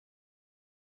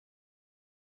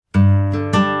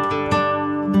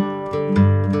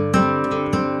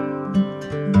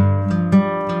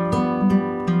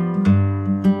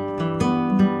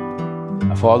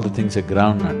of all the things a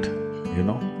groundnut, you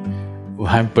know.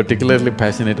 I'm particularly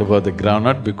passionate about the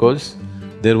groundnut because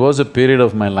there was a period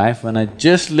of my life when I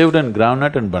just lived on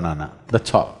groundnut and banana,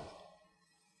 that's all.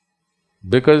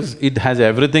 Because it has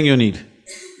everything you need.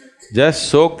 Just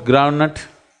soaked groundnut,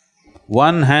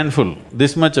 one handful,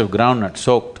 this much of groundnut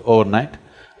soaked overnight,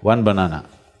 one banana,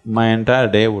 my entire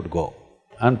day would go.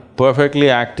 I'm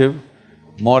perfectly active,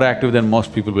 more active than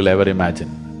most people will ever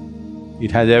imagine.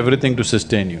 It has everything to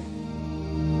sustain you.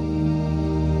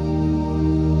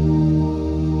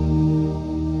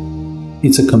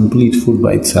 It's a complete food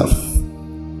by itself.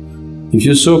 If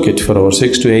you soak it for over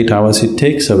 6 to 8 hours, it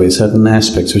takes away certain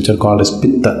aspects which are called as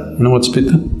pitta. You know what's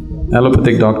pitta?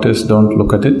 Allopathic doctors don't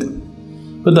look at it.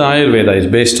 But the Ayurveda is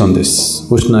based on this,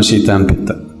 Ushna, Shita and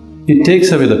Pitta. It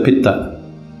takes away the pitta.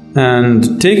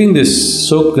 And taking this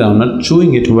soaked groundnut,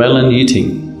 chewing it well and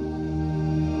eating.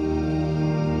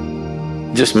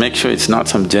 Just make sure it's not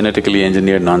some genetically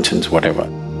engineered nonsense, whatever.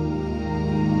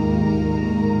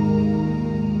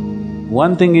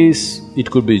 One thing is,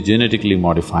 it could be genetically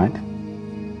modified.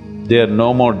 They are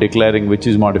no more declaring which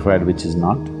is modified, which is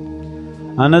not.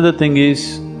 Another thing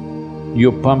is,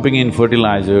 you're pumping in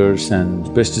fertilizers and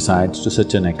pesticides to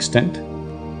such an extent,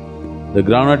 the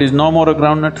groundnut is no more a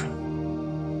groundnut.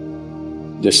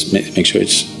 Just make sure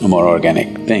it's a more organic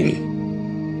thing.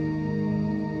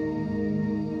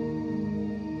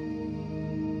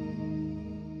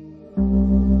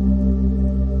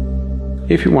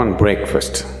 If you want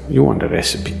breakfast, you want a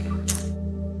recipe.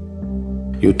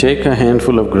 You take a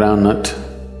handful of groundnut,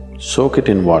 soak it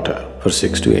in water for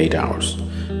 6 to 8 hours,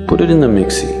 put it in the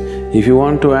mixie. If you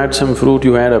want to add some fruit,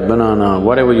 you add a banana,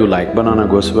 whatever you like. Banana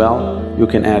goes well, you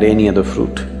can add any other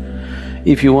fruit.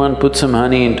 If you want, put some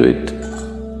honey into it,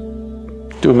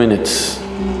 2 minutes.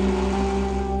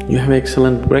 You have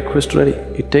excellent breakfast ready.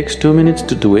 It takes 2 minutes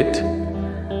to do it.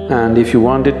 And if you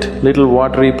want it little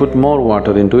watery, put more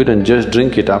water into it and just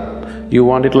drink it up. You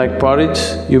want it like porridge,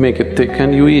 you make it thick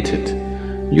and you eat it.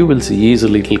 You will see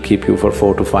easily it'll keep you for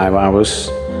 4 to 5 hours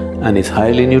and it's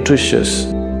highly nutritious.